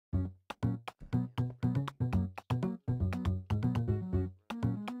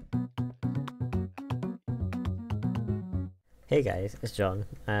Hey guys, it's John,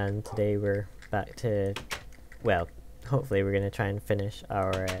 and today we're back to, well, hopefully we're gonna try and finish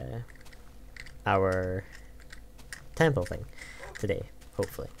our temple thing today,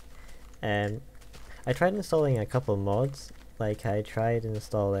 hopefully. I tried installing a couple mods, like I tried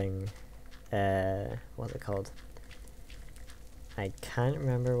installing, what's it called? I can't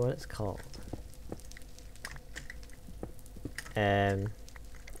remember what it's called.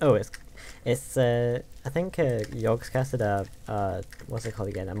 Oh, it's I think Yogs casted a what's it called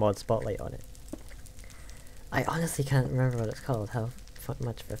again? A mod spotlight on it. I honestly can't remember what it's called. How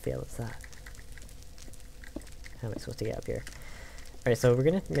much of a fail is that? How am I supposed to get up here? Alright, so we're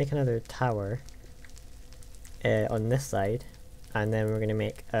gonna make another tower on this side, and then we're gonna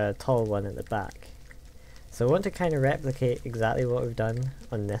make a tall one at the back. So I want to kind of replicate exactly what we've done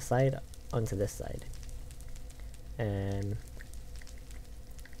on this side onto this side.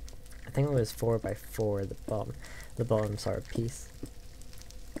 I think it was 4x4 the bottom sort of piece.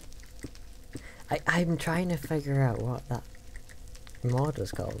 I'm trying to figure out what that mod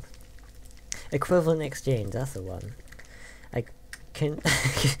was called. Equivalent exchange, that's the one. I can't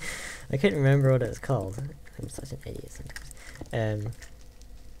I couldn't remember what it was called. I'm such an idiot sometimes.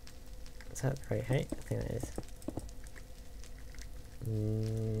 Is that the right height? I think that is.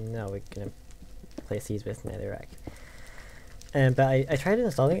 No, we're gonna place these with netherrack. But I tried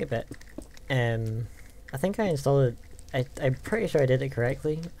installing it, but I think I installed it. I'm pretty sure I did it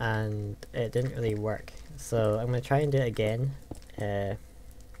correctly, and it didn't really work. So I'm gonna try and do it again,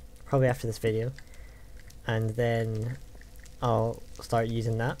 probably after this video, and then I'll start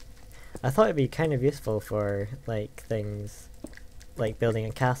using that. I thought it'd be kind of useful for like things like building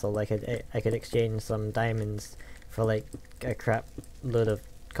a castle. Like I could exchange some diamonds for like a crap load of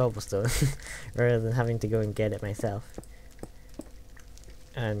cobblestone rather than having to go and get it myself.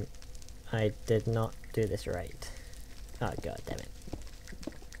 And I did not do this right. Oh god damn it.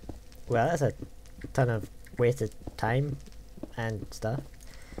 Well, that's a ton of wasted time and stuff.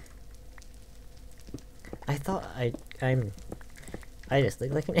 I thought I just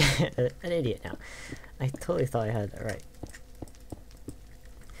look like an idiot now. I totally thought I had it right.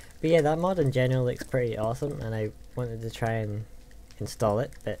 But yeah, that mod in general looks pretty awesome, and I wanted to try and install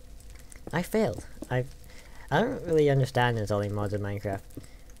it, but I failed. I don't really understand installing mods in Minecraft.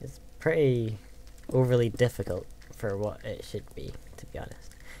 It's pretty overly difficult for what it should be, to be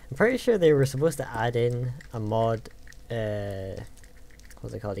honest. I'm pretty sure they were supposed to add in a mod,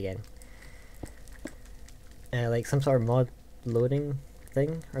 what's it called again? Like some sort of mod loading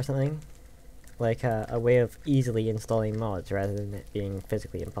thing or something. Like a way of easily installing mods rather than it being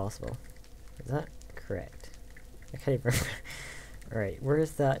physically impossible. Is that correct? I can't even remember. Alright,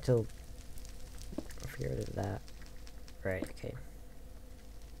 where's the actual... Get rid of that. Right, okay.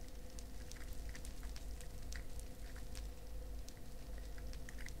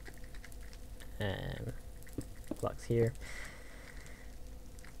 Blocks here.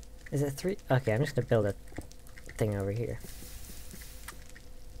 Is it 3? Okay, I'm just gonna build a thing over here.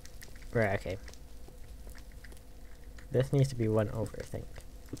 Right, okay. This needs to be 1 over, I think.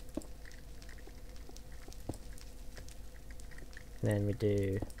 And then we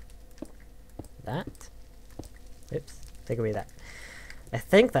do that. Oops, take away that. I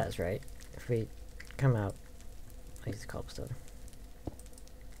think that's right. If we come out, I use cobblestone.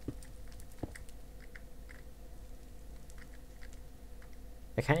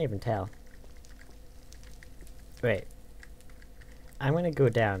 I can't even tell. Wait. I'm gonna go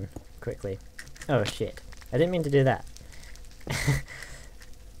down quickly. Oh shit. I didn't mean to do that.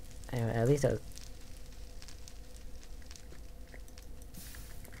 Anyway, at least I was...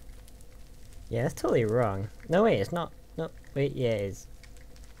 Yeah, that's totally wrong. No, wait, it's not. No, wait, yeah, it is.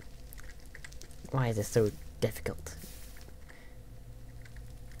 Why is this so difficult?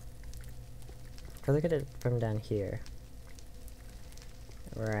 If I look at it from down here.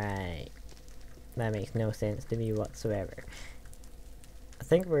 Right. That makes no sense to me whatsoever. I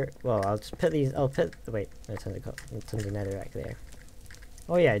think we're... Well, I'll just put these... I'll put... Wait, there's tons of netherrack there.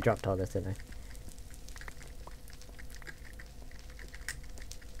 Oh yeah, I dropped all this, didn't I?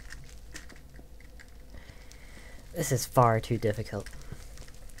 This is far too difficult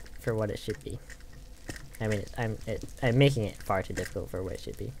for what it should be. I mean, I'm making it far too difficult for what it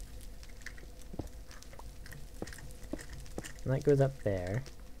should be. And that goes up there.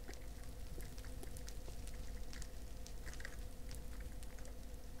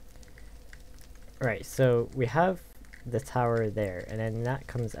 Right, so we have the tower there, and then that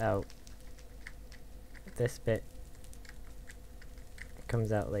comes out. This bit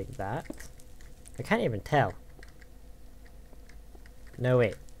comes out like that. I can't even tell. No,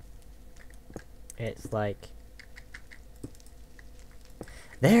 wait. It's like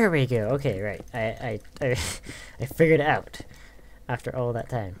There we go. Okay, right. I figured it out after all that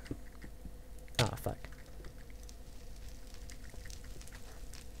time. Oh fuck.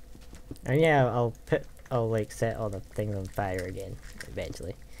 And yeah, I'll like set all the things on fire again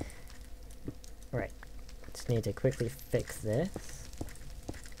eventually. Right. Just need to quickly fix this.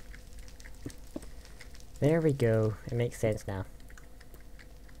 There we go. It makes sense now.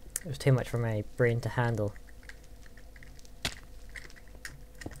 It was too much for my brain to handle.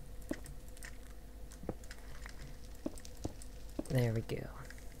 There we go.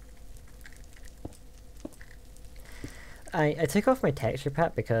 I took off my texture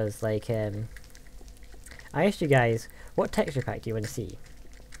pack because, like, I asked you guys, what texture pack do you want to see?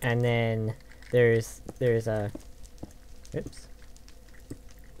 And then there's a, oops,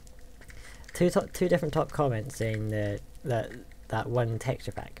 two different top comments saying that one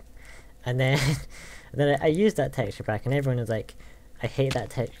texture pack, and then I used that texture pack, and everyone was like, I hate that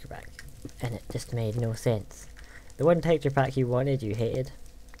texture pack, and it just made no sense. The one texture pack you wanted, you hated.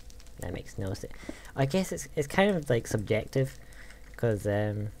 That makes no sense. I guess it's kind of like subjective, because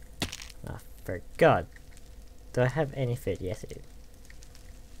oh, for God, do I have any food? Yes, I do.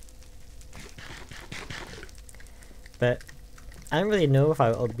 But I don't really know if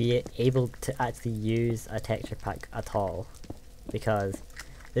I'll be able to actually use a texture pack at all, because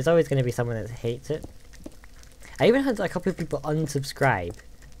there's always going to be someone that hates it. I even had a couple of people unsubscribe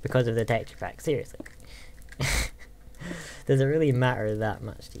because of the texture pack. Seriously. Does it really matter that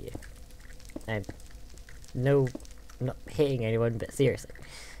much to you? And no, not hating anyone, but seriously.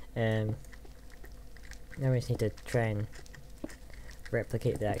 Now we just need to try and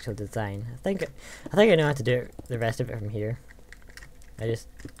replicate the actual design. I think I know how to do it, the rest of it from here. I just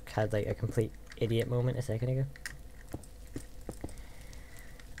had like a complete idiot moment a second ago.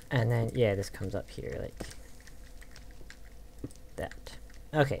 And then yeah, this comes up here like that.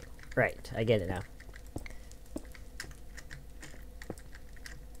 Okay, right, I get it now.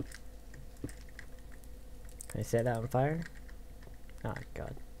 Can I set that on fire? Oh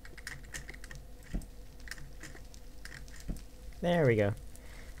God. There we go.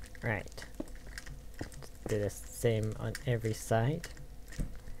 Right. Let's do the same on every side.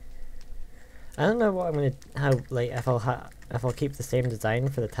 I don't know what I'm gonna if I'll keep the same design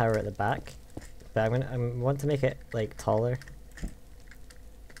for the tower at the back, but I want to make it like taller,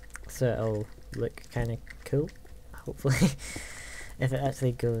 so it'll look kind of cool. Hopefully, if it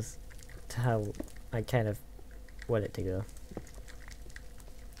actually goes to how I kind of want it to go.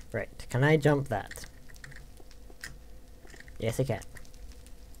 Right, can I jump that? Yes, I can.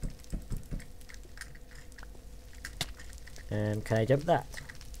 Can I jump that?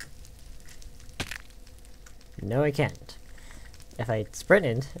 No, I can't. If I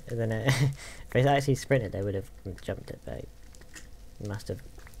sprinted, then if I actually sprinted, I would have jumped it, but I must have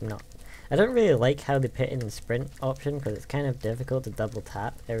not. I don't really like how they put in the sprint option, because it's kind of difficult to double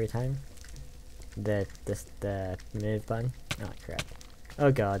tap every time. The move button. Oh crap.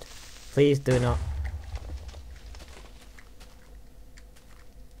 Oh God. Please do not.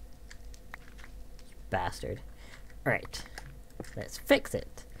 Bastard. Right. Let's fix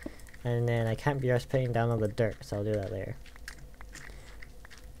it. And then I can't be arsed putting down all the dirt, so I'll do that later.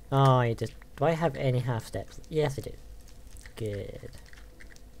 Oh, I just... Do I have any half steps? Yes, I do. Good.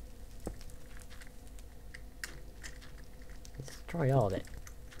 Destroy all of it.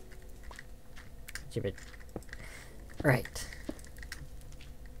 Stupid. Right.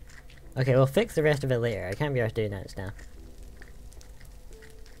 Okay, we'll fix the rest of it later. I can't be arsed doing that just now.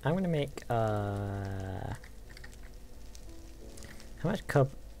 I'm gonna make, how much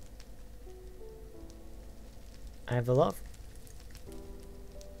I have a lot of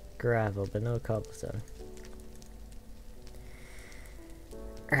gravel, but no cobblestone.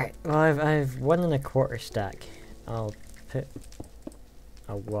 Alright, well I've 1 1/4 stack. I'll put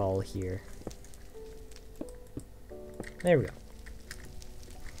a wall here. There we go.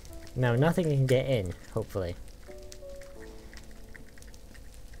 Now nothing can get in, hopefully.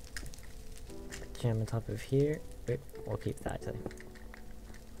 Jam on top of here. Wait, we'll keep that actually.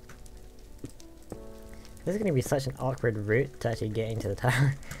 This is going to be such an awkward route to actually get into the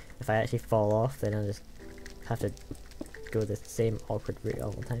tower. If I actually fall off, then I'll just have to go the same awkward route all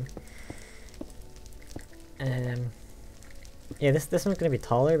the time. Yeah, this one's going to be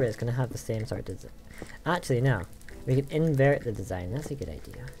taller, but it's going to have the same sort of design. Actually, no. We can invert the design. That's a good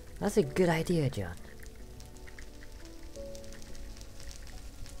idea. That's a good idea, John.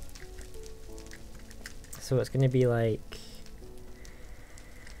 So it's going to be like...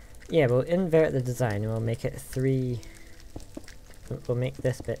 Yeah, we'll invert the design and we'll make it 3... We'll make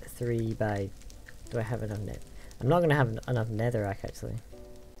this bit 3 by... Do I have enough net? I'm not going to have enough netherrack actually.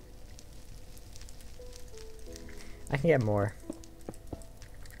 I can get more.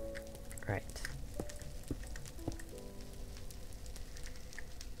 Right.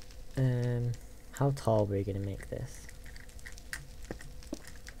 How tall are we gonna make this?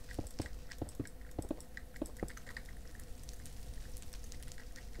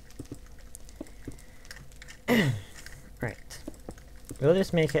 Right. We'll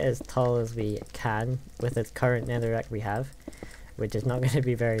just make it as tall as we can with the current netherrack we have, which is not going to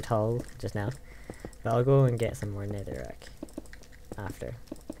be very tall just now. But I'll go and get some more netherrack after.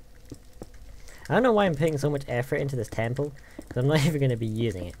 I don't know why I'm putting so much effort into this temple, because I'm not even going to be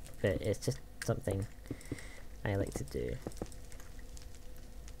using it, but it's just something I like to do.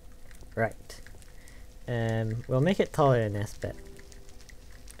 Right. We'll make it taller than this, but...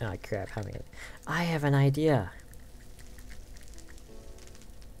 Oh crap, I have an idea!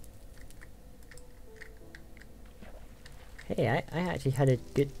 Hey, I actually had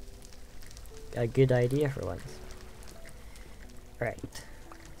a good idea for once. Right.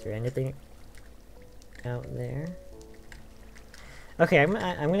 Is there anything out there? Okay, I'm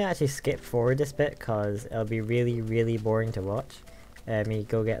gonna actually skip forward this bit because it'll be really boring to watch. Me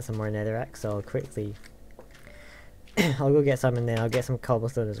go get some more netherrack, so I'll quickly I'll go get some and then I'll get some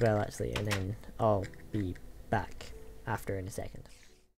cobblestone as well actually, and then I'll be back after in a second.